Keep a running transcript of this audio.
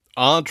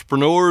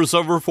Entrepreneurs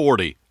Over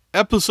 40,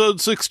 Episode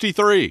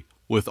 63,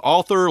 with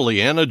author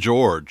Leanna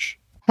George.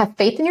 Have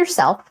faith in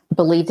yourself,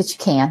 believe that you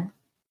can,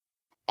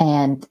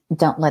 and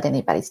don't let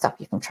anybody stop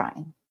you from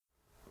trying.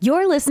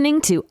 You're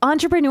listening to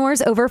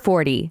Entrepreneurs Over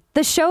 40,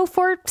 the show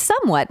for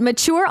somewhat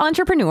mature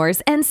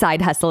entrepreneurs and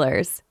side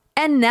hustlers.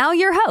 And now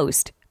your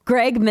host,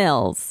 Greg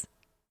Mills.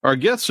 Our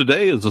guest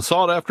today is a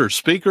sought-after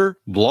speaker,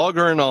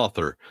 blogger, and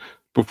author.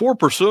 Before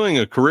pursuing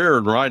a career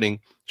in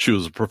writing, she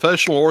was a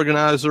professional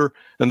organizer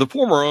and the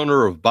former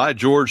owner of By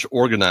George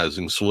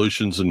Organizing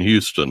Solutions in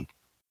Houston.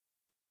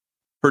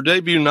 Her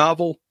debut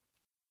novel,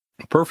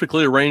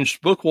 Perfectly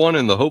Arranged Book 1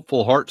 in the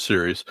Hopeful Heart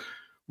series,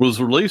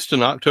 was released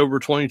in October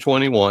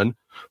 2021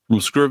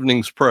 from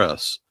Scrivenings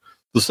Press.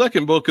 The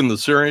second book in the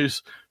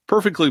series,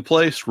 Perfectly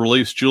Placed,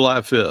 released July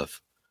 5th.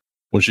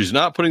 When she's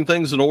not putting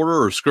things in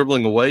order or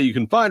scribbling away, you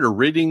can find her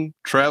reading,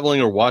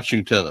 traveling, or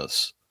watching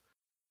tennis.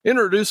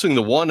 Introducing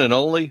the one and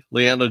only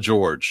Leanna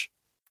George.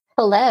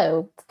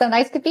 Hello. So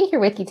nice to be here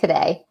with you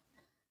today.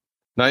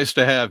 Nice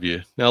to have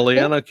you. Now,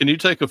 Leanna, can you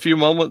take a few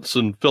moments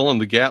and fill in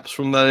the gaps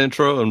from that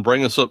intro and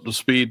bring us up to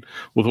speed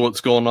with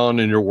what's going on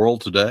in your world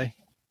today?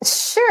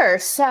 Sure.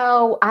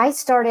 So I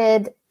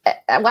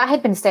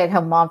had been a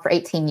stay-at-home mom for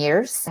 18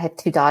 years. I had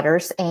two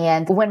daughters.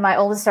 And when my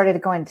oldest started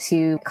going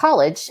to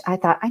college, I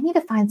thought, I need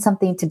to find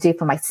something to do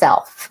for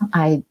myself.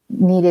 I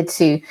needed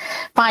to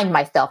find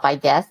myself, I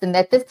guess. And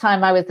at this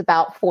time, I was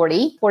about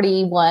 40,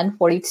 41,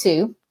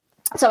 42.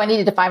 So I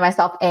needed to find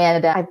myself.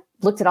 And I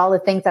looked at all the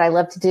things that I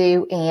love to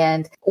do,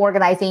 and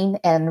organizing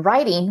and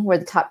writing were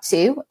the top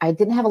two. I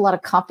didn't have a lot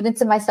of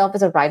confidence in myself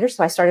as a writer,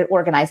 so I started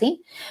organizing.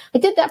 I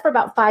did that for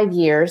about 5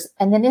 years.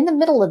 And then in the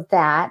middle of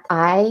that,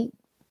 I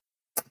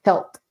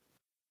felt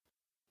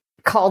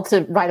called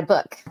to write a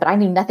book, but I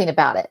knew nothing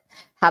about it,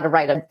 how to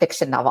write a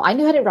fiction novel. I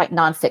knew how to write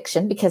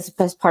nonfiction because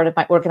as part of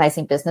my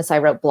organizing business, I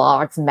wrote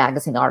blogs and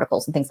magazine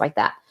articles and things like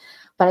that.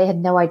 But I had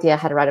no idea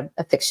how to write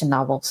a fiction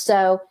novel.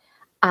 So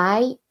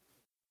I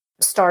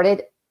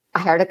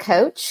hired a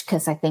coach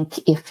because I think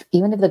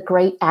even if the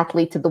great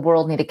athletes of the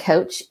world need a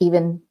coach,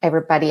 even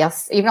everybody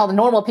else, even all the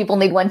normal people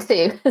need one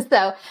too.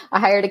 So I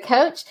hired a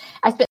coach.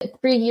 I spent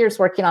 3 years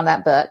working on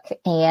that book,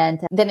 and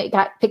then it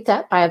got picked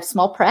up by a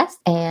small press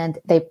and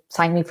they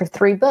signed me for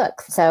 3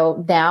 books.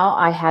 So now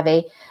I have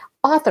a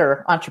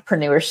author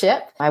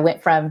entrepreneurship. I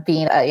went from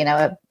being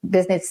a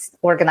business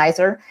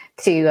organizer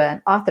to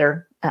an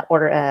author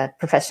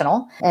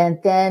professional. And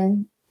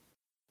then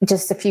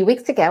just a few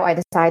weeks ago, I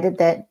decided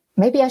that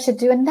maybe I should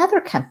do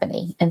another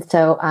company. And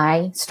so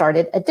I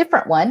started a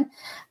different one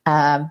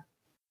that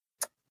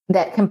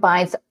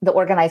combines the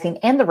organizing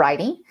and the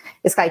writing.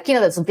 It's like,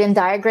 those Venn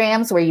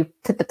diagrams where you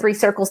put the 3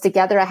 circles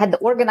together. I had the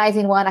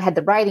organizing one, I had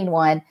the writing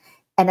one,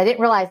 and I didn't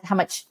realize how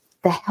much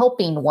the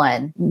helping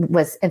one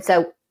was. And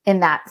so in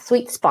that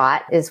sweet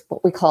spot is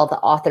what we call the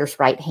author's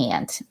right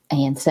hand.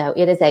 And so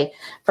it is a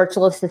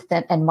virtual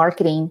assistant and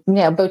marketing,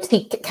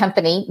 boutique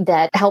company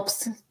that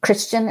helps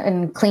Christian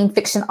and clean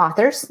fiction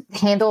authors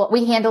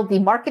we handle the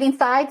marketing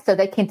side so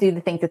they can do the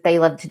things that they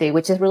love to do,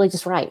 which is really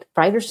just write.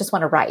 Writers just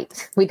want to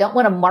write. We don't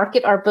want to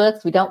market our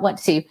books. We don't want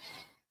to,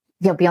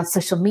 be on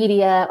social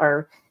media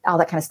or all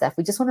that kind of stuff.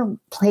 We just want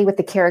to play with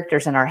the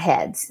characters in our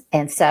heads.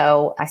 And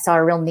so I saw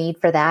a real need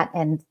for that.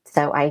 And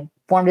so I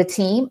formed a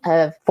team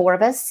of 4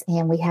 of us,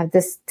 and we have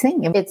this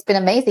thing. It's been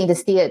amazing to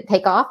see it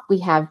take off.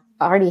 We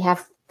already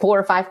have 4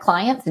 or 5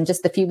 clients in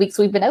just the few weeks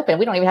we've been open.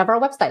 We don't even have our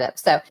website up.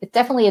 So it's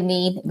definitely a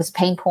need. It was a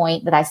pain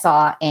point that I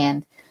saw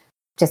and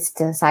just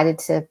decided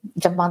to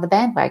jump on the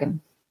bandwagon.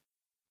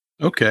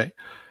 Okay.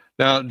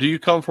 Now, do you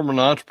come from an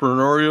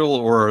entrepreneurial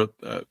or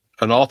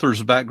an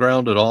author's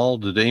background at all?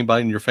 Did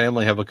anybody in your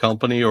family have a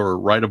company or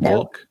write a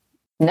book?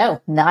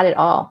 No, not at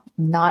all.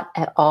 Not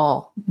at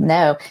all.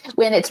 No.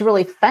 When it's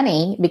really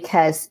funny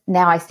because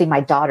now I see my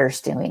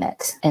daughters doing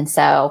it. And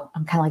so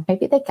I'm kind of like,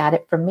 maybe they got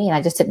it from me and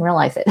I just didn't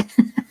realize it.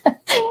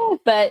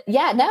 But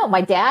yeah, no,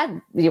 my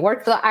dad, he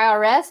worked for the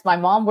IRS. My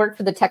mom worked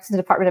for the Texas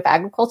Department of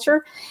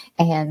Agriculture.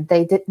 And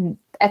they didn't,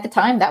 at the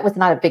time, that was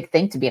not a big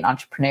thing to be an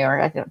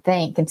entrepreneur, I don't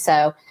think. And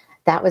so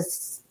that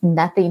was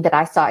nothing that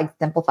I saw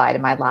exemplified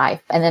in my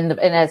life. And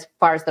as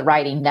far as the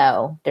writing,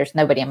 no, there's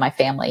nobody in my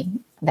family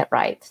that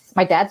writes.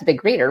 My dad's a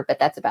big reader, but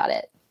that's about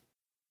it.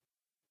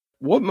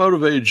 What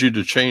motivated you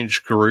to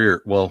change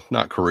career? Well,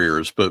 not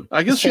careers, but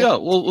I guess,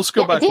 let's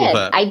go back with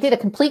that. I did a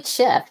complete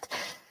shift.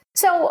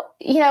 So,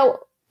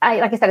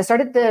 like I said, I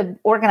started the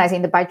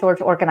organizing, the By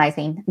George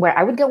Organizing, where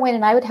I would go in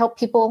and I would help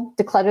people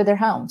declutter their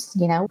homes.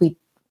 We'd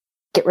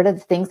get rid of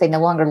the things they no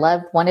longer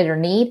love, wanted, or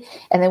need.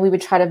 And then we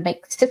would try to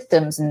make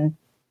systems and,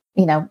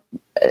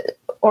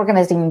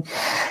 organizing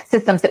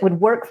systems that would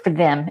work for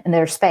them in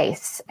their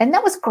space. And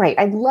that was great.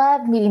 I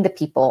love meeting the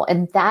people.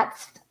 And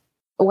that's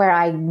where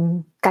I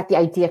got the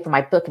idea for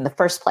my book in the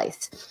first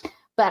place.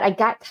 But I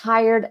got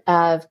tired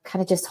of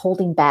kind of just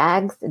holding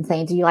bags and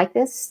saying, do you like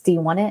this? Do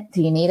you want it?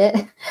 Do you need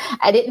it?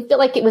 I didn't feel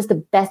like it was the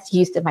best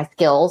use of my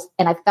skills.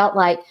 And I felt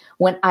like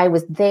when I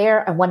was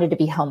there, I wanted to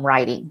be home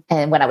writing.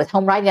 And when I was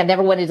home writing, I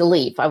never wanted to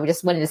leave. I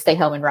just wanted to stay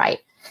home and write.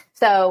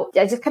 So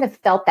I just kind of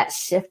felt that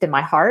shift in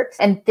my heart.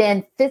 And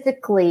then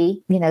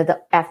physically,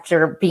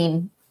 after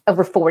being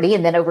over 40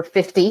 and then over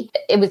 50,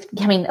 it was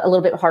becoming a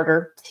little bit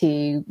harder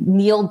to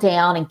kneel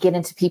down and get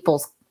into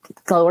people's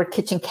lower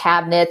kitchen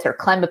cabinets or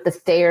climb up the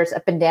stairs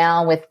up and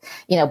down with,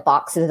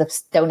 boxes of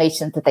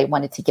donations that they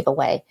wanted to give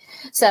away.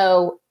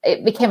 So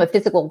it became a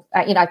physical,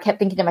 I kept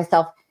thinking to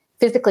myself,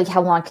 physically,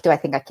 how long do I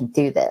think I can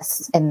do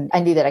this? And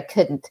I knew that I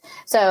couldn't.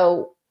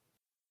 So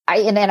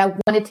I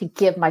wanted to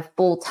give my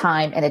full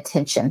time and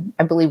attention.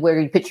 I believe where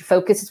you put your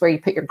focus is where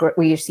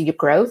you see your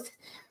growth.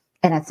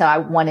 And so I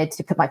wanted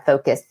to put my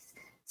focus.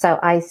 So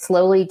I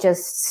slowly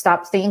just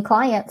stopped seeing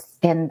clients,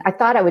 and I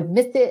thought I would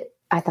miss it.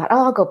 I thought,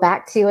 I'll go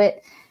back to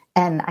it.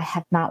 And I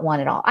have not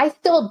won at all. I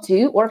still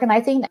do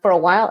organizing for a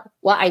while.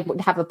 Well, I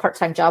have a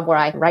part-time job where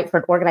I write for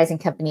an organizing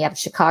company out of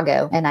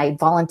Chicago, and I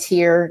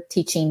volunteer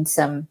teaching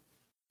some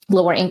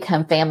lower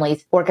income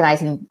families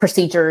organizing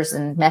procedures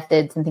and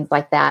methods and things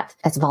like that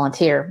as a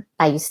volunteer.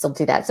 I still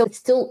do that. So it's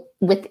still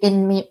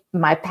within me,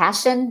 my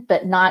passion,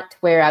 but not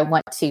where I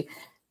want to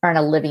earn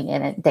a living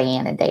in it day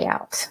in and day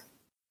out.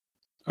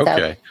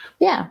 Okay.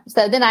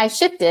 So then I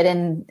shifted,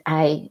 and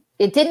I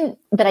didn't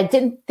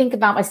think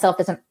about myself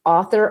as an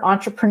author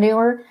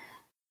entrepreneur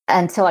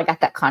until I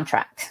got that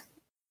contract.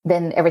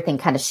 Then everything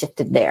kind of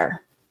shifted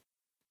there.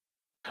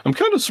 I'm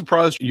kind of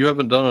surprised you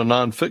haven't done a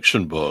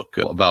nonfiction book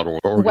about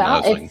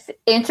organizing. Well, it's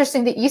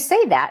interesting that you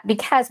say that,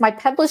 because my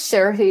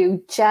publisher,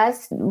 who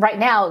just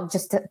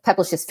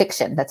publishes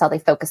fiction, that's all they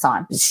focus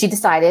on. She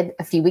decided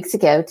a few weeks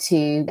ago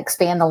to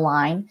expand the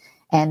line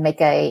and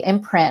make an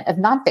imprint of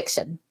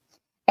nonfiction.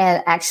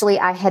 And actually,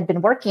 I had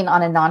been working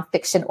on a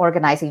nonfiction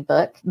organizing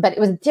book, but it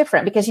was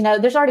different because,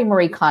 there's already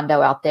Marie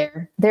Kondo out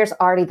there. There's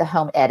already the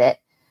Home Edit.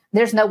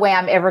 There's no way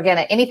I'm ever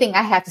anything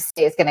I have to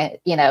say is going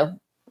to,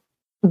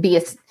 be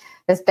as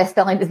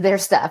best-selling as their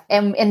stuff.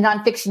 And in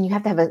nonfiction, you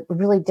have to have a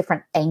really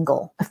different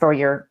angle for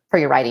your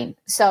writing.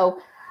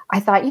 So I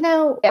thought,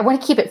 I want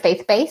to keep it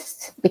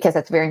faith-based because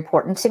that's very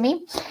important to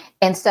me.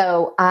 And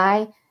so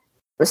I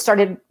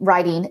started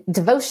writing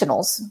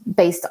devotionals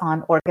based on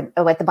what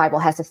the Bible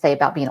has to say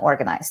about being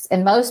organized.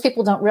 And most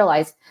people don't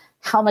realize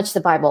how much the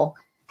Bible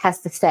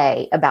has to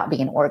say about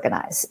being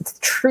organized. It's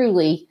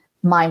truly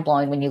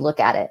mind-blowing when you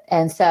look at it.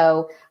 And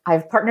so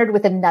I've partnered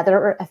with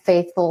another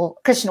faithful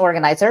Christian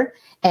organizer,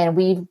 and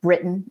we've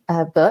written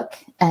a book,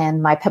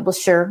 and my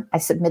publisher, I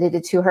submitted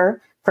it to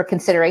her for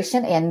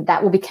consideration, and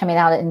that will be coming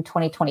out in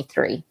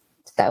 2023.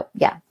 So,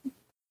 yeah.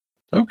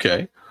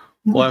 Okay.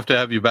 We'll have to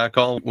have you back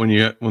on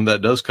when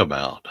that does come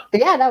out.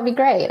 Yeah, that would be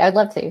great. I'd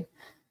love to.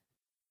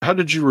 How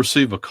did you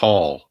receive a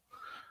call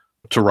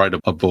to write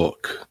a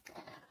book?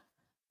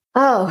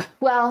 Oh,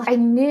 well, I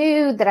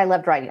knew that I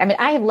loved writing. I mean,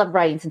 I have loved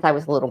writing since I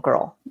was a little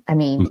girl. I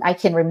mean, I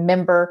can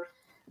remember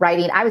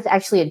writing. I was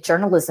actually a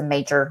journalism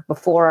major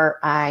before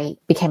I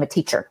became a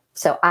teacher.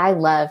 So I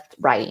loved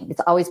writing.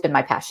 It's always been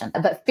my passion.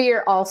 But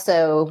fear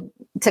also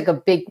took a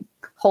big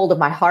hold of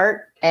my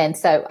heart. And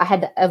so I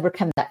had to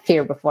overcome that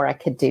fear before I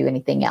could do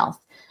anything else.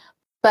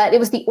 But it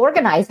was the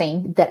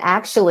organizing that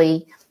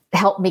actually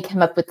helped me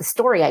come up with the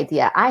story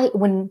idea. I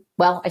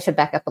should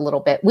back up a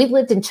little bit. We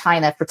lived in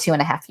China for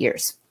 2.5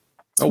 years.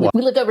 Oh, wow.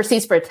 We lived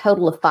overseas for a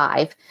total of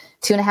 5,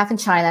 2.5 in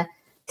China,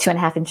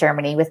 2.5 in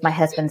Germany with my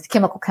husband's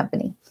chemical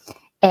company.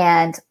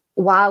 And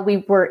while we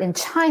were in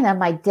China,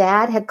 my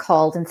dad had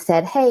called and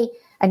said, hey,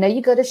 I know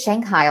you go to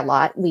Shanghai a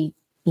lot. We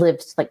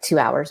lived like 2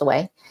 hours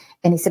away.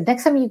 And he said,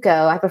 next time you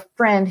go, I have a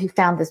friend who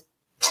found this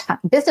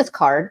business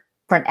card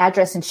for an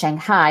address in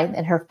Shanghai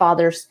and her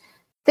father's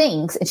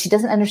things. And she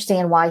doesn't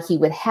understand why he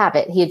would have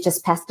it. He had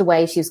just passed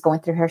away. She was going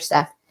through her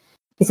stuff.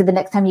 He said, the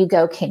next time you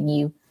go, can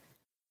you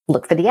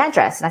look for the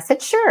address? And I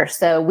said, sure.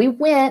 So we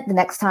went the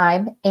next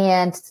time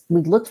and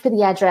we looked for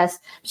the address.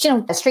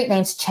 But, the street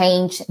names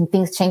change and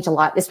things change a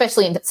lot,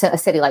 especially in a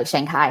city like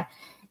Shanghai.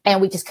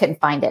 And we just couldn't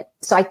find it.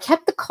 So I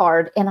kept the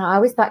card, and I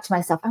always thought to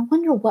myself, I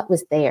wonder what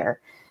was there.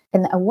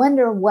 And I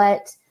wonder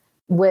why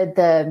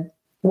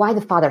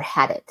the father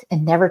had it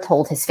and never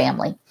told his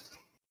family.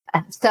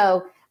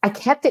 So I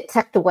kept it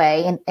tucked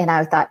away, and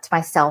I thought to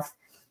myself,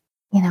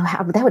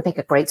 that would make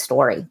a great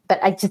story,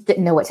 but I just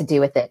didn't know what to do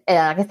with it.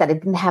 And like I said, I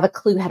didn't have a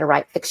clue how to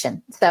write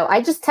fiction. So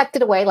I just tucked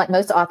it away like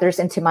most authors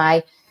into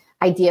my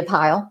idea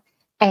pile.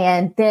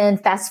 And then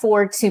fast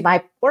forward to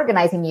my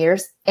organizing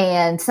years,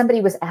 and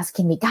somebody was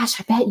asking me,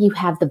 gosh, I bet you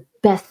have the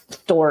best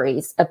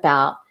stories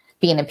about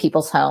being in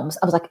people's homes.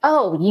 I was like,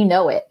 oh, you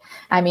know it.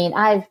 I mean,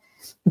 I've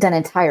done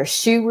an entire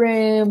shoe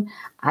room.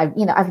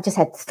 I've just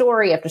had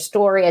story after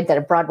story. I did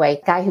a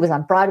Broadway guy who was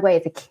on Broadway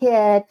as a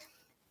kid.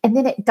 And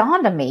then it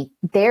dawned on me,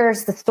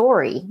 there's the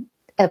story.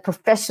 A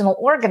professional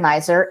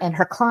organizer and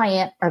her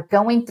client are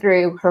going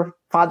through her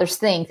father's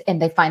things,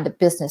 and they find a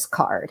business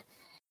card.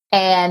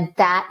 And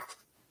that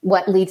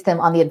what leads them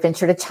on the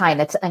adventure to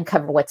China to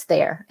uncover what's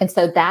there. And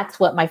so that's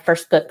what my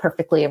first book,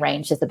 Perfectly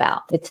Arranged, is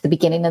about. It's the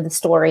beginning of the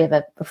story of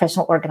a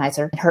professional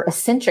organizer, her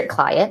eccentric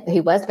client,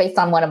 who was based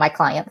on one of my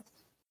clients,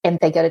 and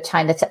they go to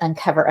China to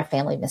uncover a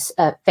family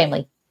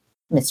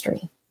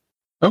mystery.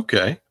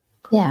 Okay.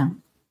 Yeah.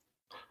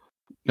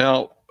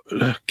 Now,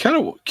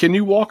 can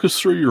you walk us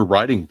through your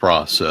writing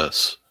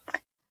process?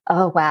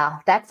 Oh, wow.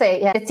 That's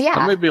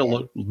Maybe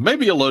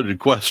a loaded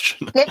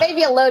question. It may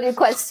be a loaded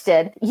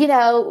question.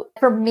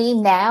 For me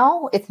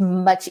now, it's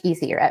much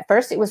easier. At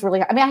first, it was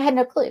really hard. I had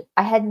no clue.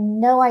 I had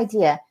no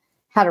idea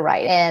how to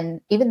write.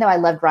 And even though I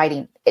loved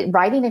writing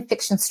a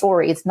fiction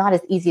story is not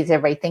as easy as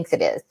everybody thinks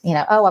it is.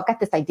 I've got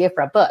this idea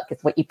for a book.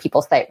 It's what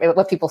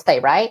people say,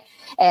 right?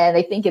 And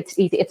they think it's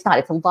easy. It's not.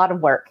 It's a lot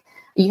of work.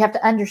 You have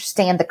to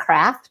understand the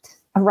craft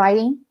of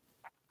writing.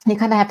 You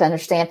kind of have to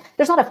understand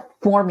there's not a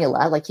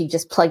formula, like you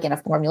just plug in a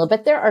formula,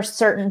 but there are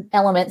certain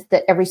elements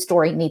that every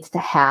story needs to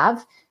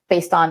have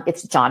based on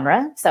its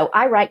genre. So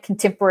I write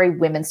contemporary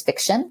women's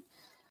fiction.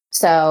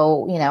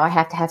 So, I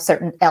have to have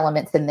certain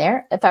elements in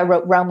there. If I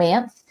wrote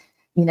romance,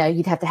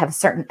 you'd have to have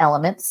certain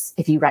elements.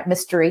 If you write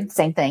mystery,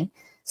 same thing.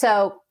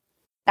 So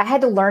I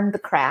had to learn the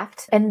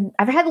craft, and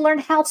I've had to learn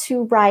how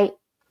to write,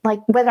 like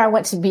whether I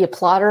want to be a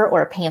plotter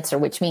or a pantser,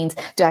 which means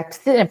do I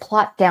sit and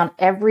plot down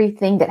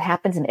everything that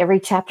happens in every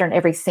chapter and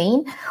every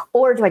scene,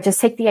 or do I just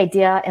take the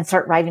idea and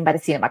start writing by the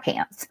seat of my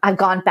pants? I've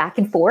gone back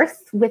and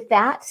forth with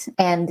that,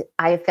 and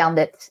I have found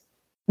that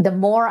the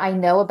more I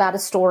know about a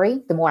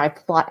story, the more I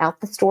plot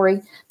out the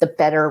story, the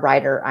better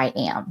writer I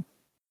am.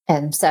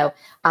 And so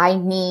I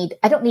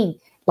don't need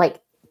like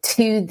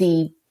to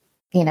the,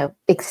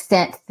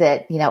 extent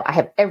that, I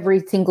have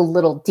every single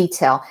little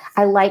detail.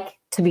 I like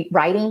to be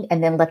writing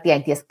and then let the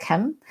ideas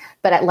come,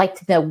 but I'd like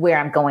to know where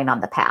I'm going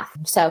on the path.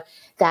 So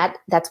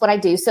that's what I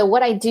do. So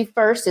what I do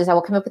first is I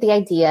will come up with the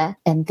idea,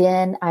 and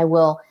then I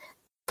will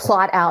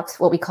plot out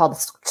what we call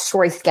the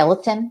story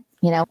skeleton.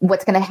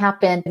 What's going to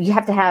happen. You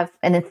have to have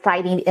an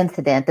inciting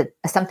incident,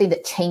 something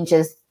that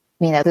changes,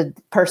 the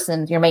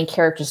person, your main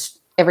character's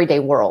everyday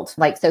world.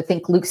 Like, so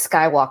think Luke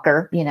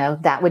Skywalker,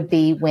 that would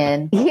be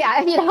when,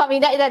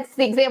 that's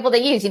the example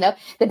they use,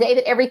 the day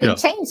that everything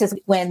changed is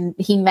when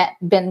he met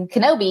Ben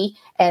Kenobi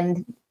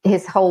and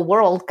his whole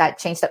world got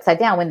changed upside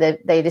down when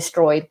they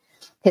destroyed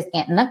his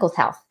aunt and uncle's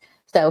house.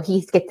 So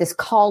he's get this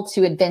call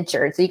to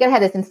adventure. So you got to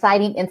have this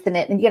inciting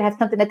incident, and you got to have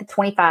something at the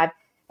 25,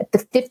 at the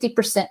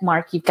 50%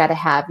 mark, you've got to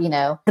have,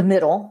 the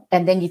middle.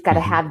 And then you've got to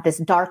have this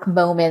dark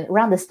moment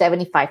around the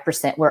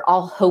 75% where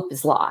all hope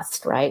is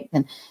lost, right?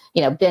 And,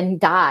 Ben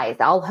dies,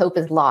 all hope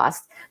is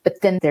lost,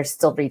 but then there's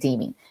still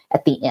redeeming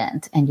at the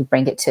end, and you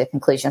bring it to a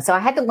conclusion. So I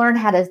had to learn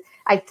how to,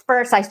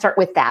 first I start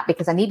with that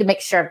because I need to make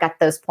sure I've got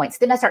those points.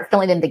 Then I start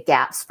filling in the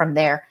gaps from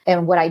there.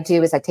 And what I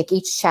do is I take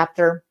each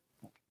chapter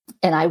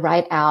and I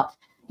write out,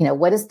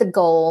 what is the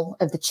goal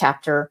of the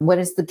chapter? What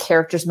is the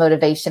character's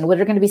motivation? What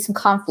are going to be some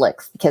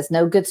conflicts? Because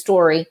no good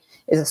story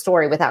is a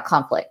story without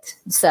conflict.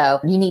 So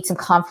you need some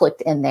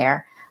conflict in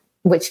there,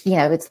 which,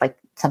 it's like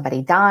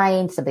somebody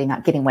dying, somebody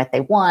not getting what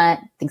they want,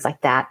 things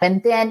like that.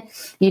 And then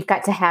you've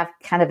got to have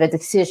kind of a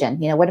decision,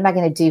 what am I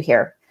going to do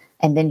here?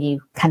 And then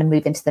you kind of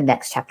move into the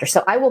next chapter.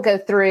 So I will go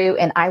through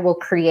and I will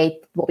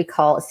create what we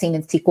call a scene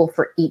and sequel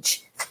for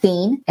each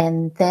scene.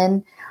 And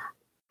then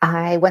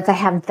once I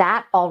have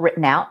that all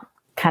written out,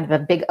 kind of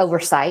a big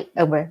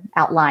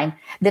outline.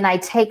 Then I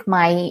take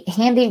my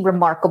handy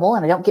Remarkable,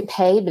 and I don't get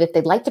paid, but if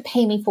they'd like to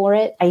pay me for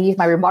it, I use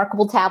my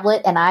Remarkable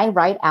tablet and I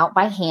write out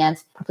by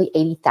hand probably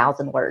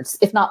 80,000 words,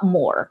 if not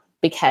more,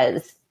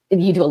 because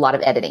you do a lot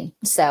of editing.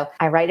 So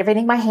I write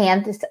everything by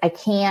hand. I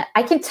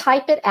can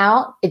type it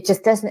out. It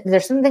just doesn't,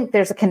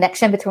 there's a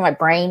connection between my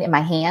brain and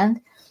my hand.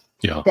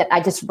 Yeah. That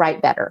I just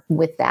write better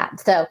with that.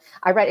 So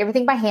I write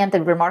everything by hand.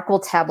 The Remarkable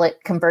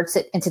tablet converts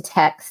it into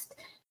text.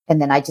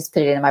 And then I just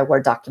put it in my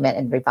Word document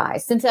and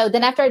revise. And so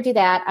then after I do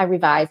that, I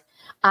revise.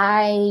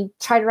 I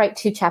try to write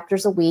 2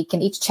 chapters a week,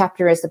 and each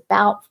chapter is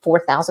about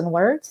 4,000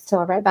 words. So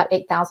I write about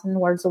 8,000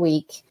 words a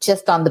week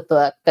just on the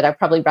book, but I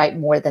probably write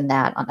more than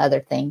that on other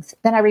things.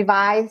 Then I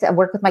revise. I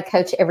work with my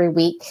coach every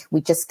week.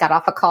 We just got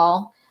off a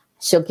call.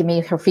 She'll give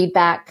me her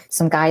feedback,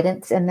 some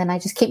guidance, and then I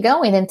just keep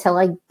going until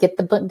I get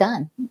the book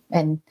done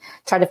and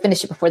try to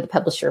finish it before the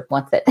publisher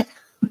wants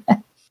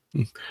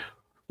it.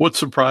 What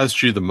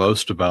surprised you the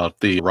most about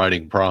the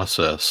writing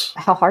process?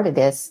 How hard it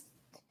is,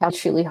 how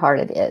truly hard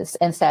it is.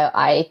 And so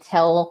I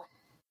tell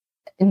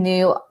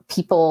new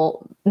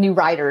people, new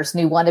writers,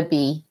 new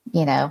wannabe,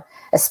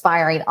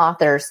 aspiring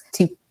authors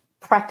to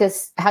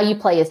practice. How you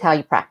play is how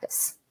you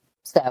practice.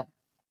 So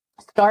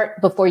start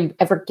before you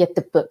ever get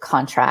the book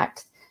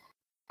contract,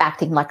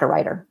 acting like a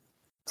writer.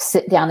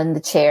 Sit down in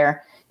the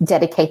chair,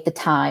 dedicate the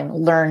time,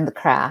 learn the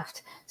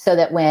craft, so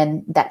that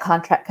when that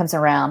contract comes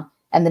around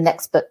and the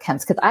next book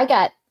comes, because I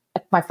got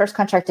my first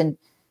contract in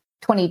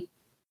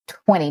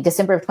 2020,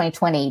 December of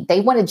 2020, they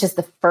wanted just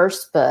the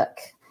first book,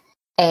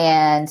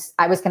 and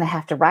I was going to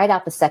have to write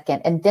out the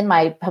second. And then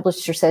my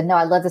publisher said, no,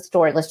 I love the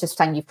story. Let's just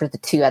sign you for the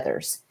 2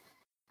 others.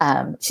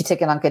 She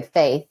took it on good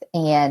faith.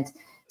 And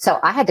so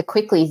I had to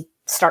quickly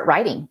start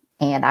writing.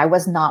 And I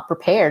was not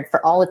prepared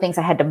for all the things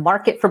I had to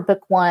market for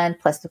book one,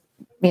 plus,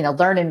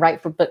 learn and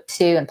write for book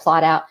two and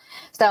plot out.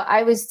 So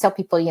I always tell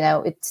people,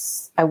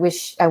 I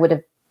wish I would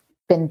have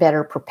been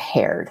better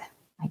prepared,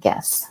 I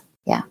guess.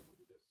 Yeah.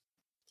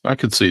 I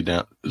could see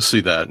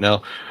that.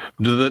 Now,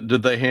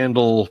 did they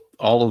handle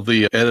all of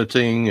the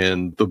editing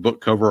and the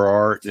book cover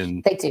art?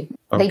 And they do.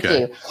 Okay.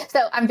 They do.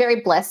 So I'm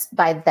very blessed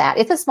by that.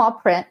 It's a small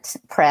print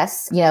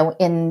press.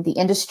 In the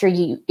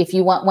industry, if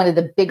you want one of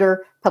the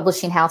bigger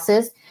publishing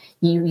houses,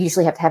 you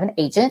usually have to have an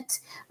agent.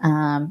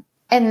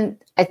 And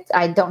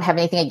I don't have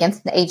anything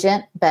against an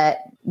agent, but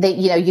they,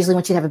 usually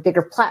want you to have a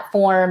bigger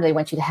platform. They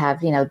want you to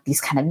have,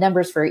 these kind of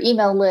numbers for your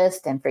email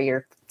list and for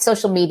your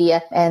social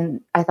media.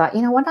 And I thought,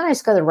 why don't I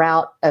just go the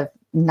route of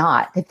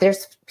not? If there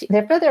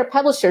are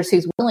publishers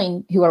who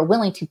are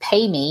willing to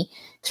pay me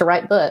to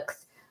write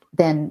books,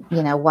 then,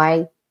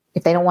 why,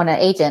 if they don't want an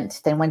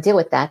agent, they don't want to deal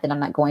with that, then I'm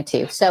not going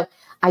to. So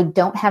I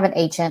don't have an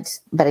agent,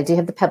 but I do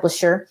have the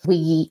publisher.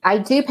 I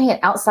do pay an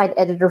outside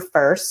editor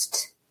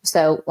first.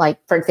 So like,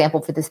 for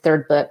example, for this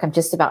third book, I'm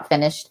just about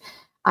finished.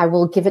 I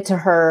will give it to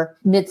her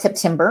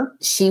mid-September.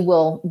 She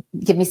will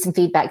give me some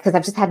feedback because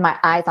I've just had my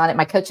eyes on it.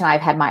 My coach and I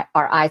have had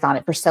our eyes on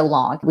it for so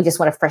long. We just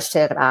want a fresh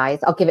set of eyes.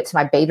 I'll give it to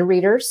my beta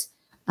readers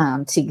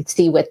to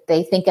see what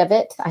they think of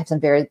it. I have some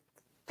very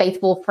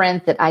faithful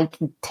friends that I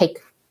can take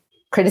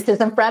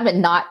criticism from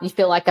and not you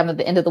feel like I'm at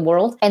the end of the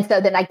world. And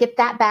so then I get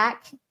that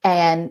back.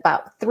 And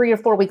about 3 or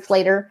 4 weeks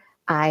later,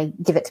 I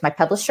give it to my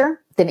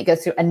publisher. Then it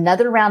goes through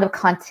another round of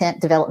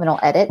content developmental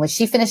edit. When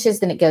she finishes,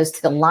 then it goes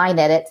to the line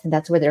edit. And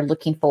that's where they're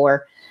looking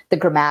for the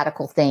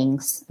grammatical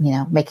things,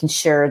 making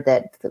sure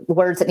that the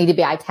words that need to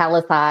be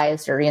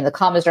italicized or, the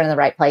commas are in the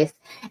right place.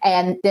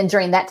 And then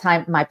during that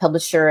time, my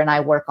publisher and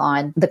I work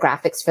on the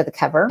graphics for the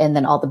cover and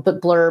then all the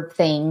book blurb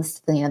things,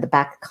 the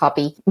back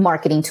copy,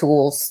 marketing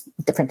tools,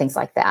 different things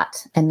like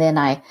that. And then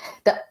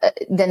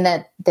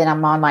then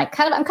I'm on my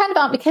I'm kind of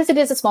on, because it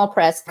is a small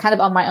press, kind of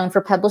on my own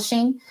for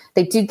publishing.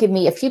 They do give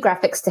me a few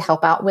graphics to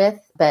help out with,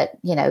 but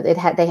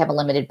they have a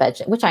limited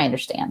budget, which I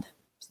understand.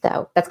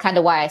 So that's kind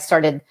of why I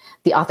started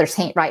the author's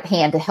right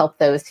hand to help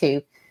those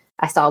who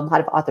I saw a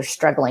lot of authors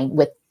struggling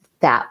with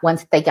that.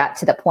 Once they got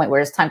to the point where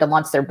it's time to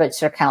launch their books,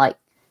 they're kind of like,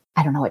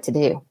 I don't know what to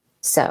do.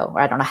 Or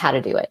I don't know how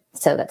to do it.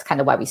 So that's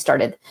kind of why we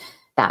started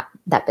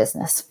that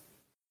business.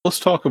 Let's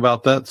talk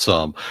about that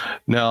some.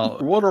 Now,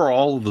 what are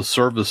all of the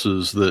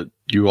services that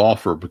you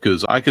offer?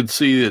 Because I could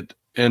see it.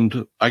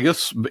 And I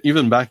guess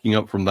even backing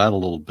up from that a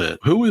little bit,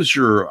 who is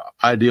your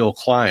ideal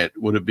client?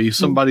 Would it be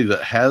somebody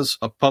that has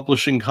a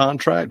publishing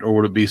contract or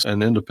would it be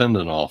an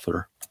independent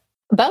author?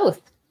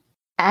 Both.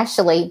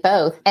 Actually,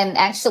 both. And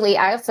actually,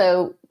 I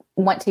also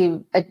want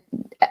to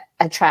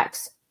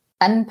attract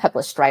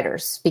unpublished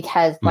writers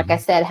because, like I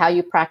said, how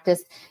you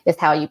practice is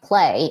how you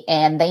play.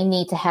 And they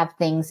need to have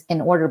things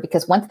in order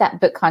because once that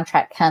book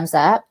contract comes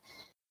up,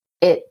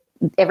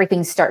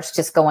 everything starts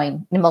just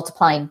going and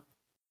multiplying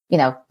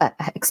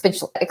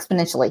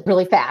exponentially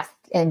really fast.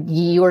 And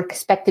you're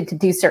expected to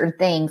do certain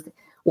things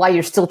while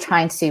you're still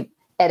trying to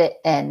edit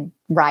and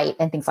write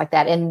and things like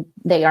that. And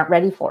they aren't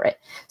ready for it.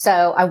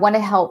 So I want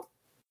to help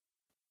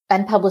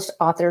unpublished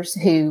authors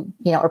who,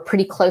 are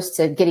pretty close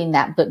to getting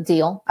that book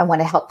deal. I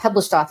want to help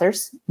published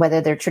authors, whether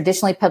they're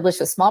traditionally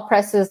published with small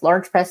presses,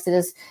 large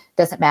presses,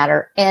 doesn't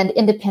matter. And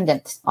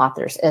independent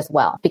authors as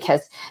well,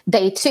 because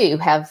they too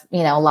have,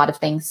 a lot of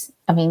things.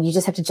 I mean, you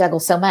just have to juggle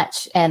so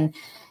much. And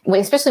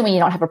especially when you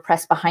don't have a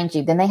press behind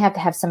you, then they have to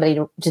have somebody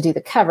to do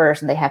the covers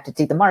and they have to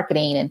do the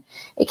marketing and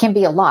it can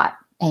be a lot.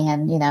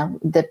 And,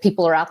 the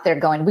people are out there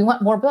going, we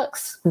want more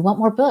books. We want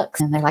more books.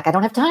 And they're like, I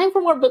don't have time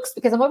for more books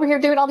because I'm over here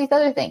doing all these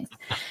other things.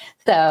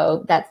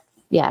 So that's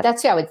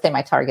who I would say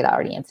my target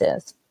audience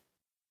is.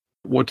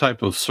 What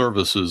type of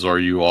services are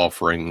you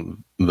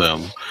offering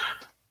them?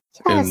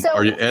 Yeah,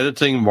 are you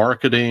editing,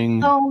 marketing?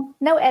 No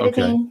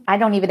editing. Okay. I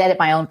don't even edit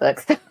my own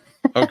books.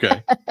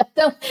 Okay.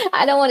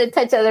 I don't want to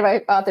touch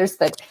other authors'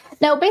 books.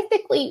 No,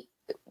 basically,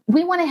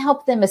 we want to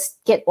help them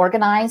get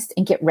organized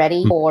and get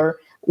ready for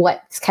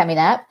what's coming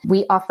up.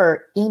 We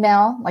offer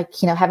email,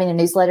 having a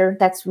newsletter.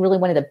 That's really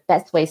one of the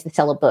best ways to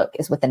sell a book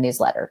is with a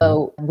newsletter.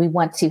 So we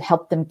want to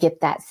help them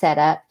get that set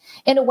up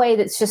in a way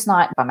that's just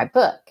not by my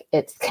book.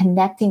 It's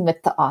connecting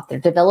with the author,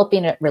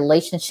 developing a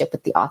relationship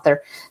with the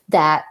author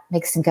that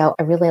makes them go,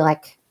 I really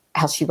like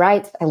how she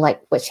writes. I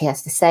like what she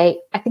has to say.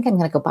 I think I'm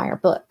going to go buy her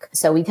book.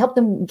 So we help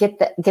them get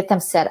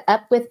them set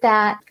up with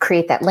that,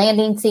 create that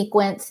landing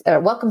sequence or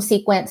welcome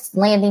sequence,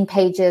 landing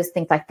pages,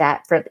 things like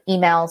that for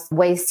emails,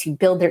 ways to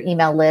build their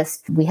email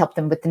list. We help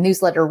them with the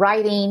newsletter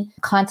writing,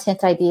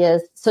 content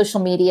ideas,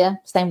 social media,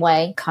 same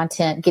way,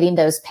 content, getting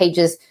those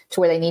pages to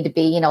where they need to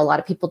be. A lot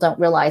of people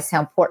don't realize how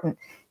important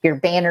your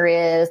banner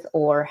is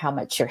or how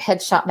much your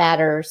headshot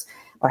matters,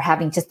 or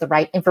having just the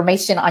right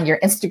information on your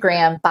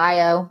Instagram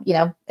bio.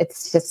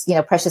 It's just,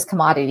 precious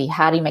commodity.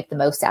 How do you make the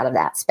most out of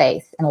that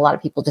space? And a lot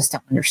of people just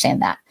don't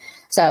understand that.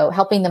 So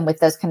helping them with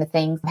those kind of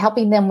things,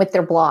 helping them with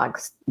their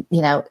blogs.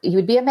 You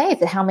would be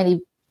amazed at how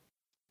many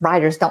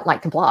writers don't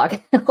like to blog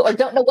or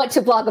don't know what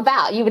to blog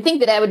about. You would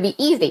think that would be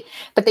easy,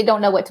 but they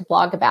don't know what to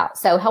blog about.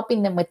 So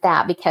helping them with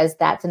that, because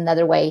that's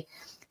another way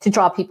to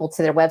draw people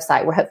to their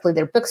website where hopefully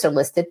their books are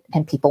listed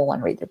and people want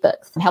to read their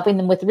books. I'm helping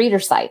them with reader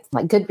sites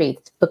like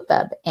Goodreads,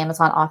 BookBub,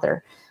 Amazon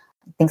Author,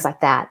 things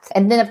like that.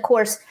 And then, of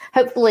course,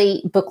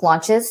 hopefully book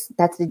launches.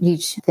 That's a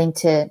huge thing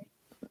to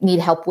need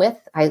help with.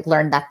 I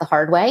learned that the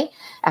hard way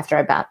after I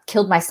about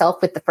killed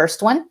myself with the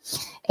first one.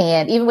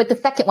 And even with the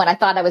second one, I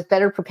thought I was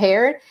better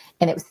prepared.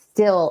 And it was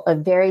still a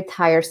very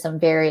tiresome,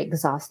 very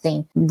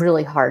exhausting,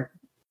 really hard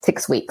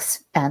 6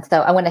 weeks. And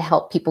so I want to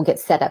help people get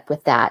set up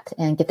with that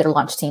and get their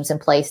launch teams in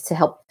place to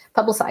help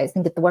publicize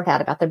and get the word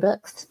out about their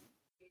books.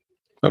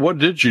 And what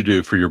did you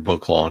do for your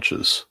book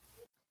launches?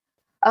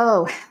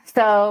 Oh,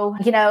 so,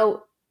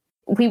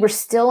 we were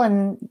still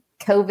in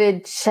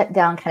COVID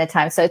shutdown kind of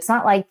time. So it's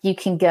not like you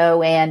can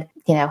go and,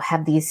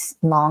 have these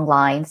long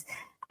lines.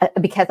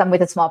 Because I'm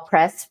with a small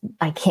press,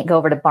 I can't go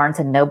over to Barnes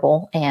and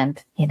Noble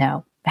and,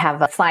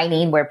 have a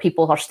signing where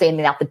people are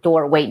standing out the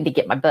door waiting to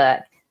get my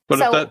book.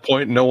 But at that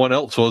point, no one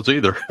else was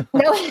either.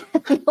 no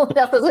one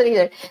else was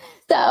either.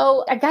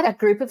 So I got a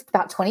group of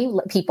about 20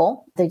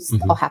 people. They just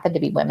all happen to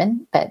be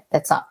women, but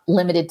that's not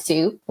limited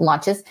to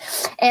launches.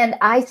 And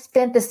I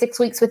spent the 6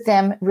 weeks with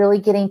them, really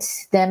getting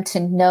them to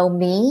know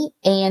me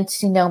and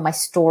to know my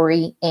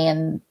story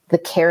and the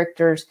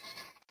characters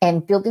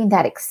and building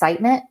that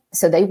excitement.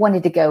 So they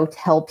wanted to go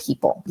tell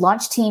people.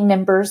 Launch team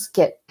members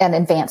get an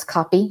advanced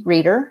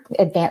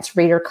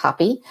reader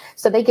copy.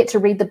 So they get to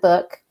read the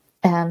book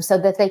so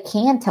that they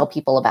can tell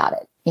people about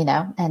it,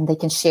 and they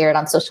can share it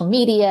on social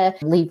media,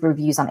 leave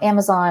reviews on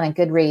Amazon and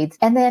Goodreads,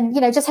 and then,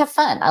 just have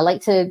fun. I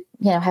like to,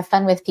 have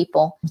fun with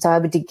people. So I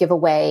would do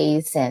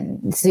giveaways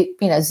and,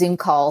 Zoom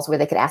calls where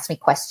they could ask me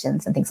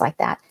questions and things like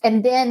that.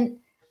 And then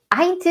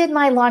I did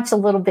my launch a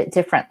little bit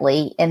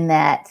differently in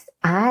that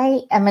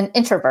I am an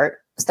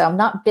introvert. So I'm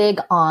not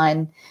big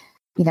on,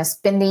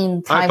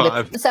 spending time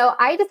with. So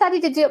I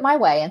decided to do it my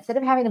way. Instead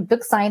of having a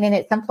book signing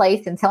at some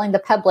place and telling the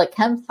public,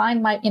 come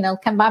sign my,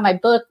 come buy my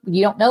book.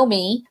 You don't know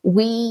me.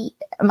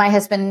 My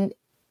husband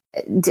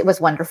was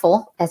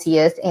wonderful as he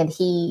is. And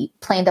he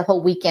planned a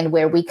whole weekend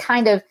where we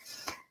kind of,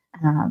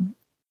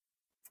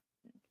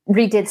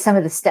 redid some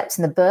of the steps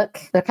in the book.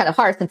 They're kind of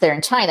hard since they're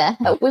in China.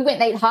 We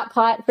went and ate hot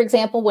pot, for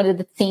example. One of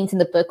the scenes in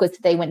the book was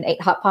they went and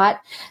ate hot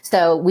pot.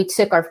 So we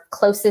took our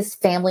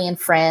closest family and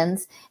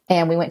friends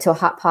and we went to a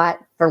hot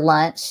pot for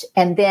lunch.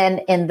 And then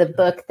in the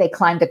book, they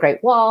climbed the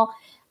Great Wall.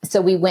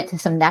 So we went to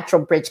some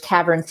natural bridge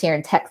caverns here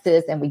in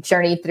Texas and we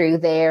journeyed through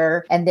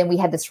there. And then we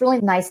had this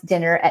really nice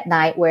dinner at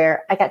night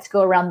where I got to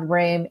go around the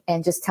room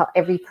and just tell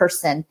every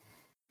person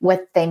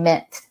what they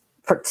meant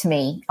to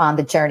me on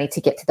the journey to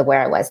get to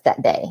where I was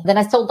that day. Then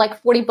I sold like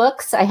 40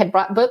 books. I had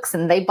brought books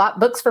and they bought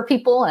books for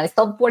people and I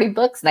sold 40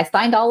 books and I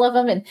signed all of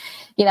them. And,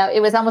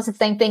 it was almost the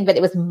same thing, but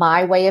it was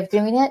my way of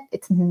doing it.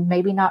 It's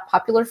maybe not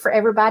popular for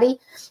everybody,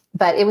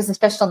 but it was a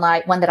special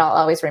night, one that I'll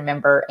always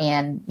remember.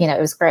 And, it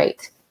was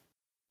great.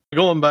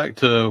 Going back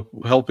to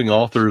helping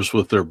authors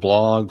with their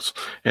blogs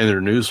and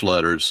their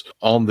newsletters,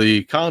 on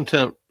the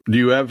content, do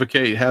you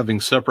advocate having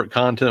separate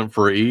content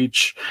for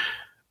each?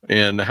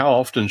 And how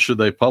often should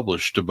they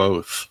publish to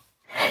both?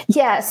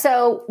 Yeah.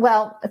 So,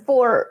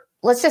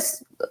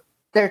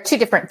 there are two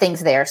different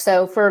things there.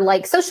 So for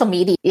like social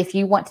media, if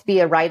you want to be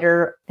a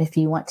writer, if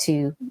you want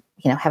to,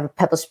 have a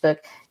published book,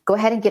 go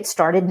ahead and get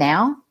started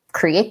now.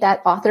 Create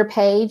that author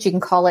page. You can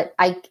call it,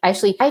 I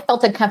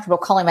felt uncomfortable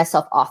calling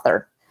myself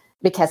author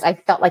because I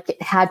felt like you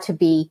had to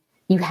be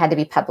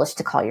published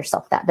to call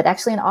yourself that. But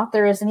actually an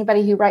author is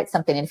anybody who writes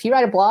something. And if you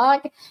write a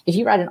blog, if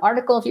you write an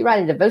article, if you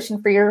write a devotion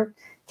for your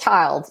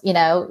child,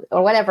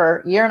 or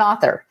whatever, you're an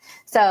author.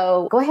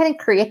 So go ahead and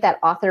create that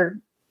author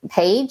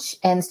page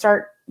and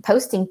start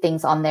posting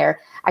things on there.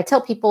 I tell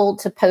people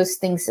to post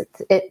things.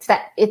 It's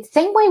the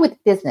same way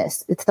with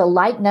business. It's the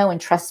like, know,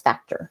 and trust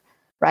factor,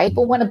 right?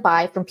 People want to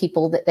buy from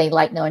people that they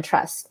like, know, and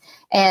trust.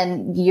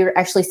 And you're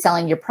actually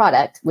selling your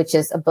product, which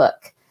is a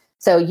book.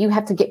 So you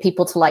have to get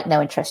people to like, know,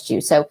 and trust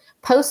you. So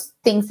post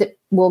things that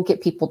will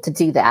get people to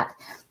do that.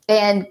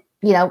 And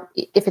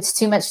if it's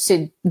too much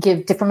to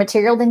give different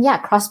material, then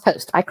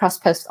cross-post. I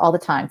cross-post all the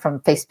time from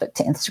Facebook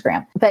to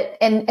Instagram. But,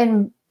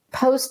 and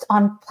post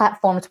on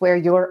platforms where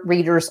your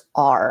readers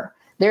are.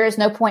 There is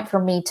no point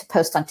for me to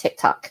post on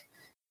TikTok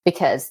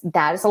because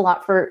that is a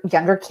lot for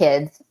younger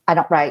kids. I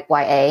don't write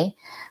YA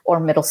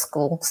or middle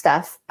school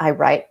stuff. I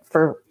write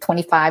for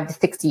 25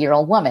 to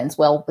 60-year-old women.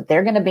 Well, but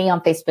they're going to be on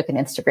Facebook and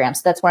Instagram.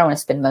 So that's where I want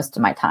to spend most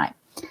of my time.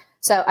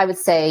 So I would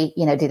say,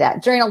 do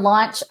that. During a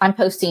launch, I'm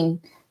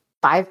posting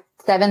 5-7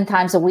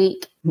 times a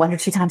week, 1 or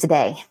 2 times a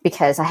day,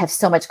 because I have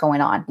so much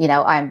going on.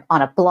 I'm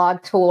on a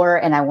blog tour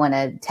and I want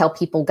to tell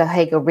people, go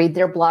read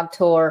their blog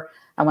tour.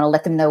 I want to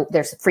let them know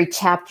there's a free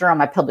chapter on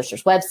my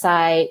publisher's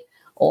website,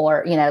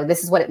 or,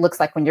 this is what it looks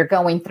like when you're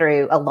going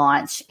through a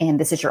launch and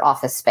this is your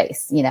office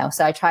space,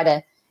 So I try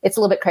to, it's a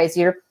little bit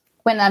crazier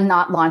when I'm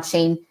not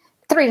launching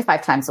 3 to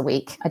 5 times a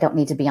week. I don't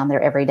need to be on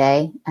there every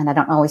day, and I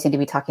don't always need to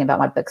be talking about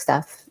my book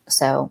stuff.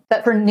 So,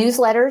 but for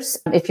newsletters,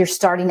 if you're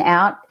starting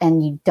out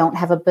and you don't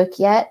have a book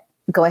yet,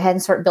 go ahead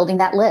and start building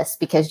that list,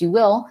 because you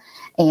will.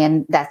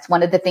 And that's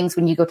one of the things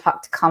when you go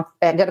talk to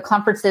go to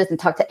conferences and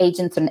talk to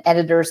agents and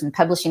editors and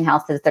publishing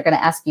houses, they're going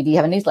to ask you, do you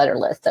have a newsletter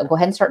list? So go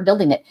ahead and start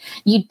building it.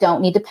 You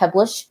don't need to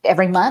publish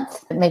every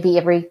month. Maybe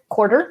every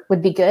quarter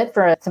would be good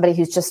for somebody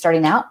who's just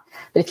starting out.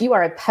 But if you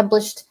have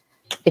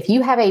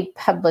a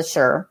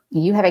publisher,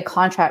 you have a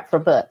contract for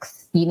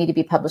books, you need to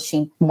be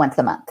publishing once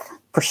a month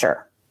for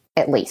sure,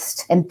 at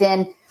least. And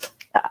then,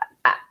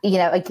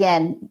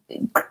 again,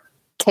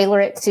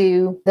 tailor it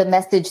to the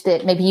message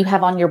that maybe you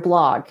have on your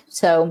blog.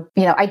 So,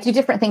 I do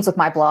different things with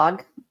my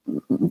blog.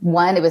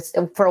 One, it was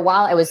for a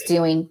while I was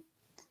doing,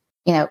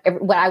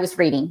 what I was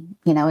reading,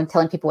 and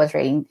telling people what I was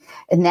reading.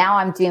 And now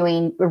I'm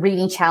doing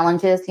reading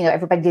challenges.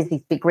 Everybody does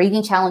these big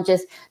reading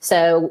challenges.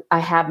 So I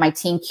have my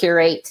team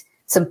curate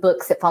some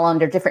books that fall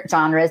under different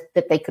genres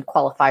that they could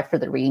qualify for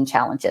the reading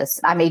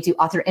challenges. I may do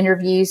author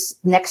interviews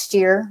next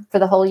year for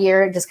the whole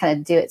year, just kind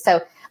of do it.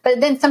 So, but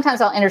then sometimes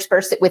I'll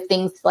intersperse it with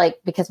things like,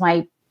 because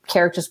my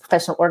character's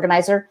professional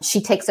organizer, she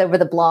takes over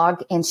the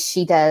blog and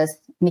she does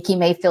Nikki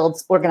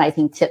Mayfield's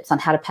organizing tips on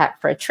how to pack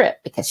for a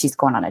trip because she's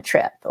going on a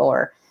trip.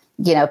 Or,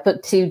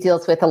 book 2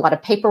 deals with a lot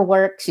of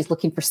paperwork. She's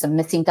looking for some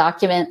missing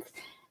documents.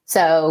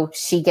 So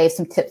she gave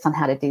some tips on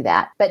how to do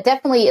that. But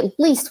definitely at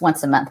least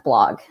once a month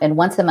blog, and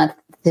once a month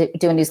do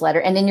a newsletter.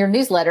 And in your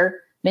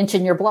newsletter,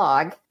 mention your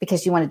blog,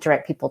 because you want to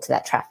direct people to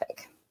that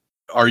traffic.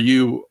 Are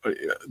you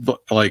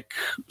like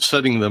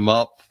setting them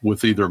up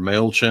with either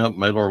MailChimp,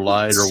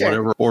 MailerLite, or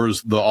whatever, or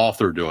is the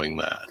author doing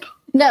that?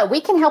 No, we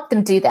can help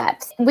them do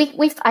that.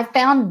 I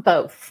found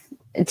both.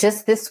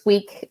 Just this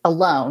week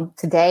alone,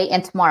 today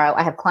and tomorrow,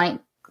 I have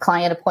client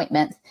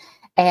appointments,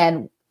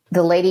 and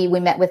the lady we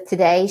met with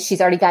today,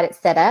 she's already got it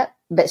set up,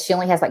 but she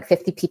only has like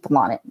 50 people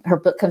on it. Her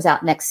book comes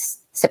out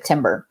next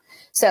September.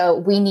 So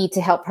we need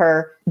to help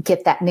her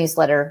get that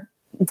newsletter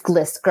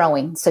list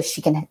growing so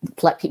she can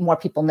let more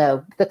people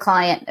know. The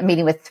client I'm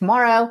meeting with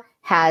tomorrow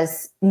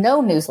has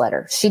no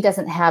newsletter. She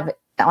doesn't have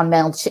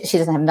MailChimp. She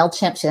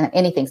doesn't have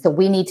anything. So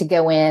we need to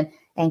go in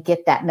and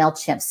get that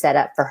MailChimp set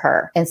up for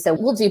her. And so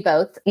we'll do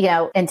both,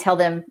 and tell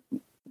them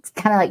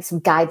kind of like some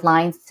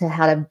guidelines to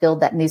how to build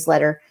that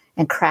newsletter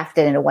and craft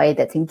it in a way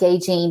that's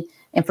engaging,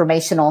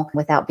 informational,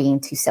 without being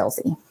too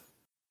salesy.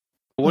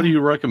 What do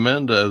you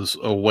recommend as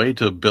a way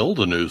to build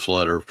a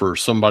newsletter for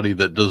somebody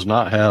that does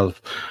not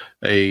have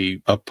a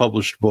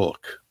published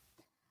book?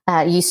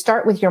 You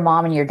start with your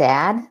mom and your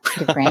dad,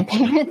 your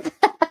grandparents,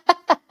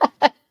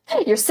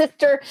 your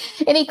sister,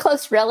 any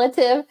close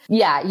relative.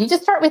 Yeah, you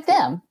just start with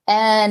them.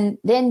 And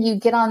then you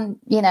get on,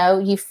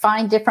 you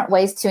find different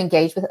ways to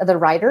engage with other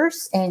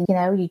writers, and,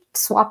 you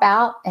swap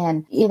out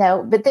and,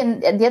 but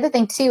then the other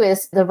thing too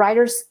is the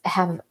writers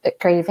have a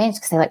great advantage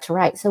because they like to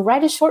write. So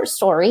write a short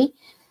story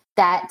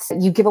that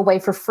you give away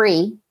for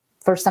free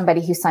for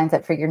somebody who signs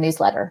up for your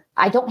newsletter.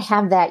 I don't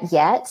have that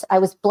yet. I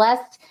was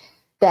blessed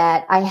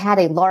that I had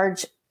a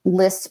large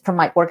list from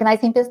my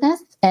organizing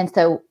business. And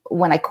so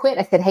when I quit,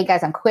 I said, hey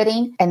guys, I'm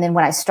quitting. And then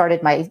when I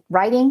started my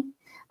writing,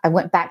 I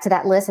went back to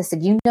that list. I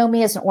said, you know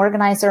me as an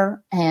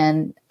organizer.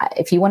 And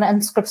if you want to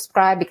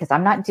unsubscribe because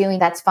I'm not doing,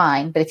 that's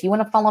fine. But if you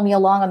want to follow me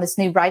along on this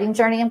new writing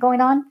journey I'm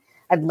going on,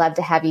 I'd love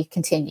to have you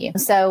continue.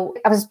 So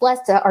I was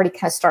blessed to already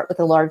kind of start with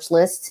a large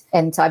list.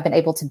 And so I've been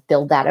able to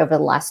build that over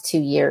the last 2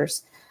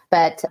 years.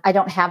 But I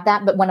don't have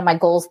that. But one of my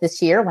goals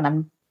this year,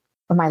 when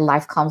my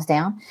life calms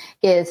down,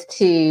 is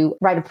to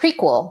write a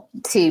prequel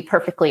to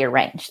Perfectly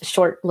Arranged, a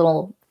short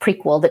little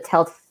prequel that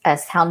tells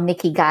us how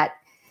Nikki got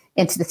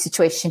into the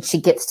situation she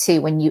gets to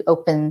when you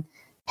open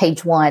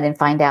page 1 and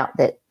find out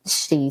that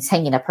she's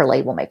hanging up her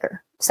label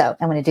maker. So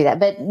I'm going to do that.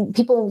 But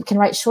people can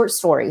write short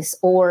stories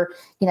or,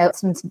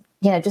 some,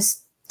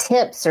 just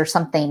tips or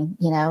something,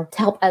 to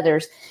help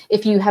others.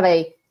 If you have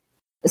a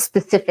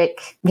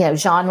specific,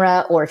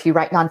 genre, or if you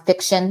write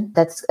nonfiction,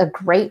 that's a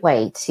great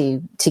way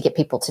to get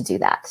people to do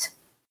that.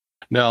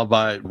 Now,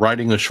 by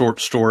writing a short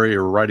story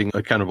or writing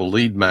a kind of a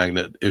lead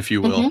magnet, if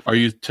you will, are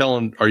you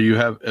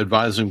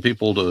advising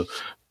people to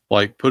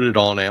like put it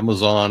on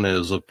Amazon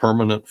as a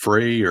permanent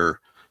free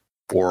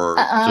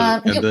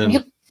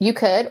you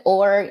could,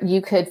 or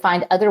you could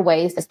find other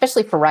ways,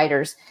 especially for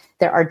writers.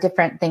 There are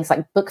different things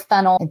like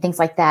BookFunnel and things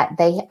like that.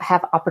 They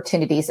have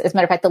opportunities. As a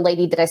matter of fact, the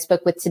lady that I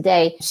spoke with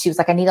today, she was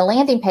like, I need a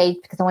landing page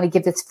because I want to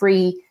give this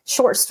free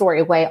short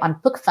story away on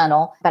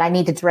BookFunnel, but I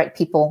need to direct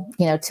people,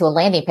 to a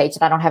landing page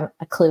that I don't have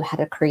a clue how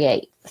to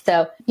create.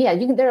 So yeah,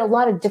 there are a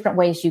lot of different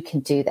ways you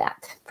can do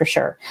that for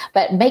sure.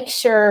 But make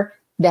sure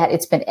that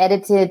it's been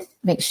edited,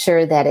 make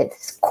sure that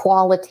it's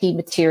quality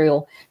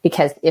material,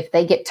 because if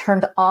they get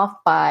turned off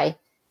by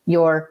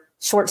your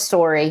short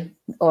story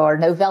or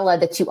novella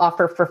that you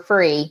offer for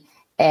free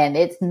and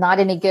it's not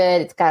any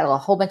good, it's got a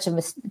whole bunch of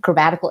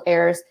grammatical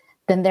errors,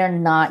 then they're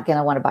not going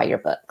to want to buy your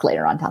book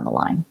later on down the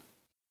line.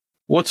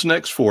 What's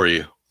next for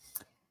you?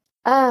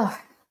 Oh,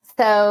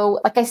 So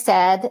like I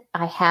said,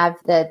 I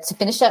have to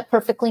finish up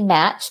Perfectly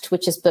Matched,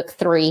 which is book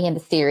 3 in the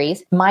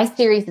series. My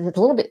series is a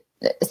little bit,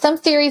 some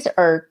series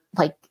are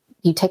like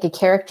you take a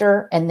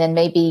character and then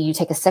maybe you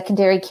take a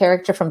secondary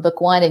character from book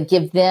 1 and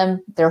give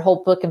them their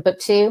whole book in book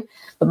 2.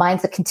 But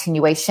mine's a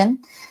continuation.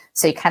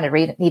 So you kind of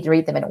need to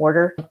read them in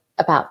order.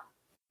 About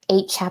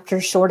 8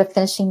 chapters short of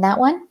finishing that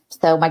one.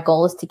 So my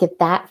goal is to get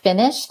that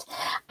finished.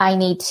 I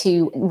need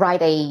to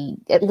write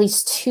at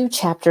least 2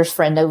 chapters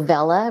for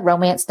a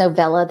romance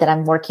novella that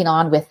I'm working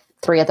on with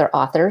 3 other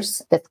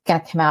authors. That's going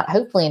to come out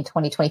hopefully in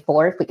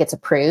 2024 if it gets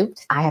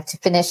approved. I have to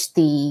finish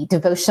the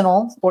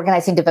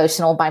organizing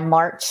devotional by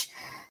March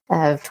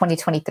of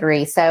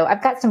 2023. So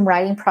I've got some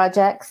writing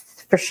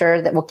projects for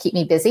sure that will keep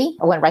me busy.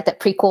 I want to write that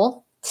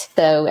prequel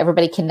so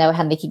everybody can know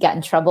how Nikki got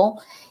in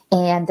trouble.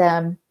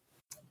 And,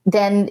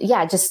 then,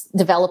 just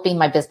developing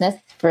my business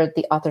for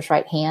the Author's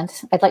Right Hand.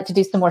 I'd like to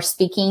do some more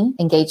speaking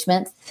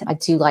engagements. I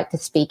do like to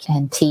speak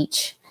and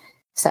teach.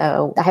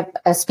 So I have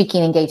a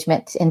speaking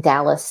engagement in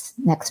Dallas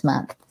next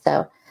month.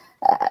 So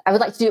I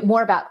would like to do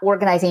more about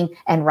organizing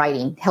and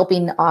writing,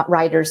 helping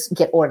writers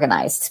get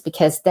organized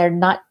because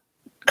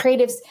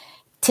creatives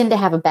tend to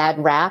have a bad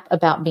rap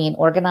about being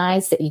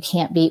organized, that you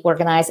can't be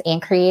organized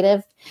and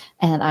creative.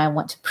 And I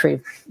want to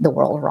prove the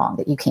world wrong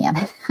that you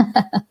can.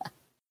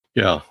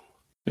 Yeah.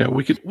 Yeah,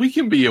 we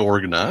can be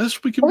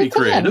organized. We can be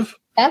creative.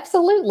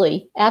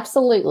 Absolutely.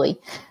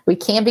 We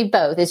can be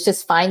both. It's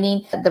just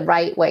finding the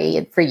right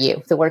way for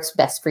you that works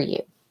best for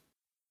you.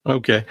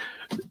 Okay.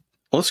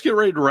 Let's get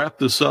ready to wrap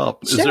this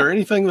up. Sure. Is there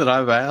anything that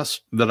I've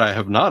asked that I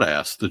have not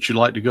asked that you'd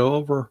like to go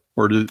over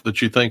or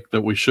that you think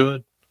that we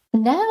should?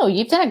 No,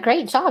 you've done a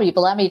great job. You've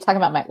allowed me to talk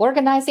about my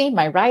organizing,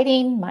 my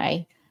writing,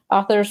 my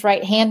Author's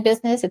Right Hand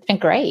business. It's been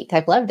great.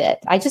 I've loved it.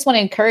 I just want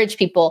to encourage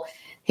people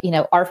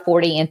are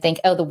 40 and think,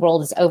 oh, the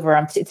world is over.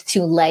 It's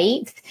too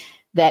late,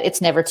 that it's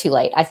never too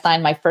late. I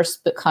signed my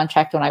first book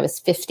contract when I was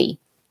 50.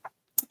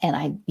 And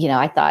I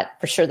thought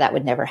for sure that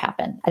would never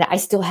happen. And I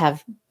still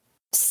have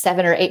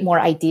 7 or 8 more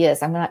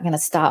ideas. I'm not going to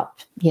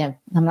stop. I'm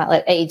not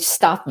let age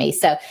stop me.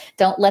 So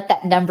don't let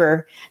that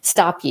number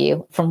stop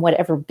you from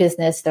whatever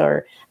business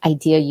or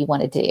idea you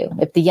want to do.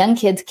 If the young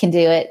kids can do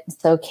it,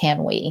 so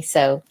can we.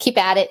 So keep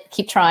at it,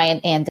 keep trying,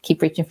 and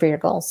keep reaching for your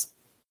goals.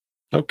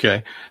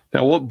 Okay.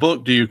 Now, what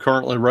book do you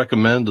currently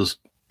recommend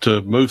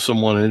to move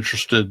someone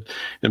interested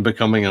in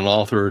becoming an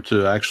author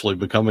to actually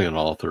becoming an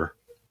author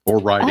or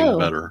writing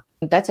better?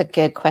 That's a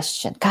good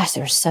question. Gosh,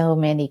 there's so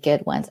many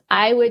good ones.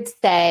 I would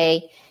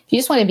say if you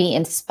just want to be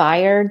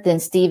inspired, then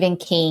Stephen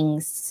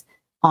King's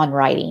On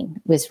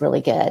Writing was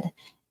really good.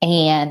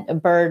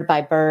 And Bird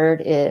by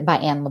Bird by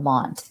Anne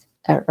Lamott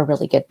are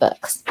really good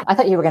books. I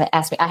thought you were going to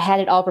ask me. I had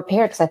it all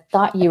prepared because I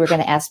thought you were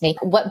going to ask me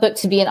what book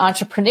to be an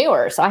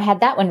entrepreneur. So I had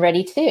that one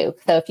ready too.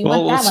 So if you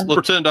want that one,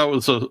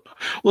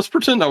 let's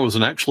pretend I was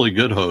an actually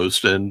good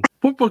host. And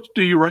what book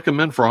do you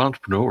recommend for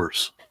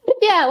entrepreneurs?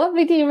 Yeah, what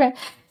book do you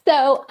recommend?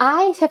 So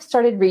I have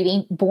started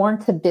reading Born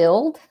to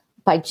Build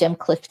by Jim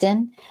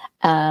Clifton.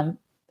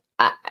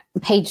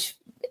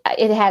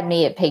 It had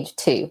me at page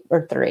 2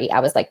 or 3.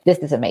 I was like, this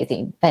is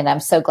amazing. And I'm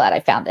so glad I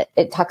found it.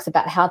 It talks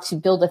about how to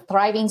build a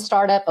thriving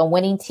startup, a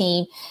winning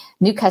team,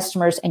 new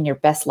customers, and your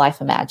best life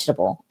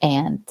imaginable.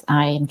 And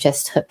I am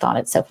just hooked on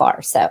it so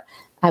far. So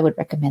I would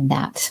recommend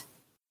that.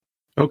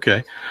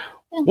 Okay.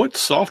 Yeah. What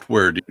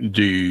software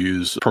do you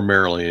use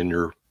primarily in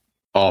your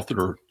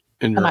author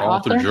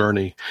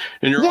journey?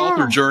 In your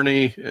author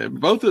journey,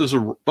 both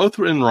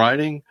in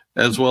writing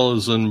as well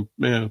as in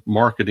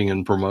marketing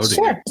and promoting.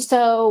 Sure.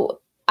 So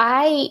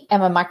I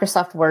am a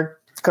Microsoft Word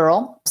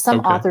girl. Some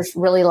authors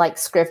really like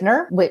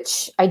Scrivener,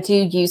 which I do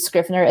use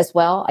Scrivener as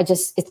well.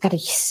 It's got a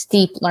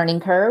steep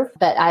learning curve,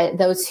 but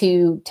those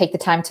who take the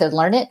time to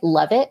learn it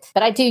love it.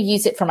 But I do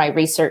use it for my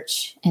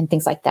research and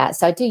things like that.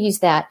 So I do use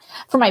that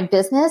for my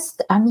business.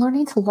 I'm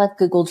learning to love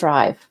Google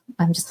Drive.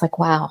 I'm just like,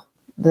 wow,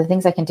 the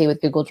things I can do with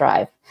Google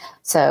Drive.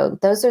 So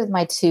those are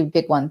my 2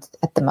 big ones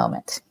at the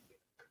moment.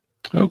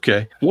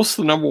 Okay. What's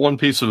the number one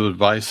piece of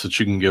advice that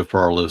you can give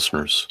for our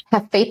listeners?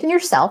 Have faith in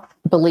yourself,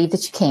 believe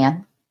that you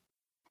can,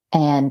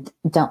 and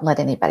don't let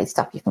anybody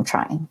stop you from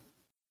trying.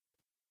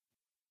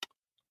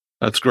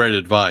 That's great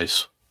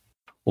advice.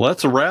 Well,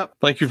 that's a wrap.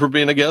 Thank you for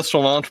being a guest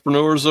on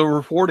Entrepreneurs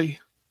Over 40.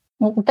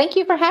 Well, thank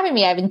you for having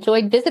me. I've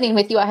enjoyed visiting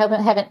with you. I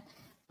haven't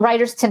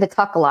writers tend to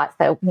talk a lot,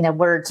 so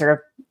words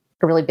are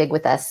really big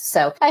with us.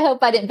 So I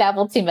hope I didn't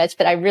babble too much,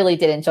 but I really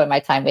did enjoy my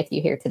time with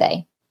you here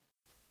today.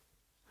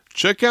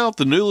 Check out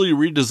the newly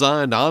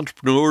redesigned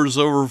Entrepreneurs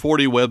Over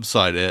 40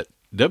 website at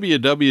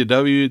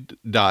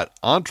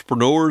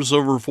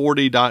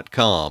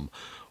www.entrepreneursover40.com.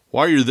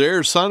 While you're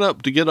there, sign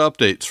up to get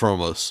updates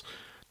from us.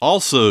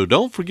 Also,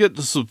 don't forget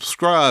to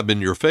subscribe in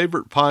your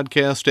favorite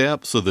podcast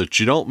app so that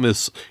you don't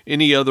miss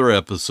any other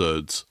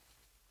episodes.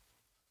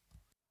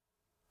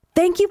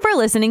 Thank you for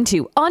listening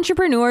to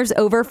Entrepreneurs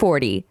Over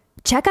 40.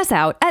 Check us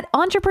out at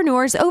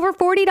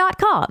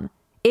entrepreneursover40.com.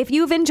 If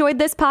you've enjoyed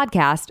this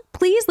podcast,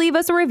 please leave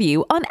us a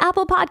review on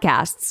Apple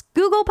Podcasts,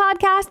 Google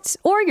Podcasts,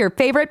 or your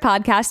favorite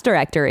podcast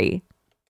directory.